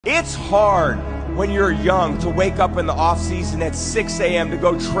It's hard when you're young to wake up in the off season at 6 a.m. to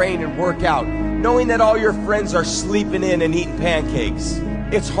go train and work out, knowing that all your friends are sleeping in and eating pancakes.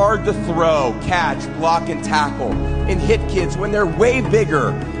 It's hard to throw, catch, block, and tackle, and hit kids when they're way bigger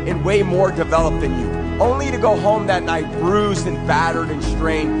and way more developed than you, only to go home that night bruised and battered and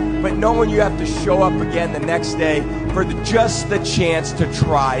strained, but knowing you have to show up again the next day for just the chance to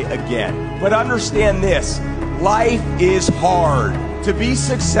try again. But understand this, life is hard. To be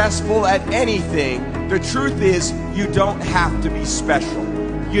successful at anything, the truth is you don't have to be special.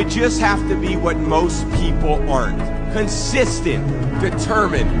 You just have to be what most people aren't. Consistent,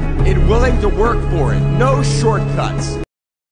 determined, and willing to work for it. No shortcuts.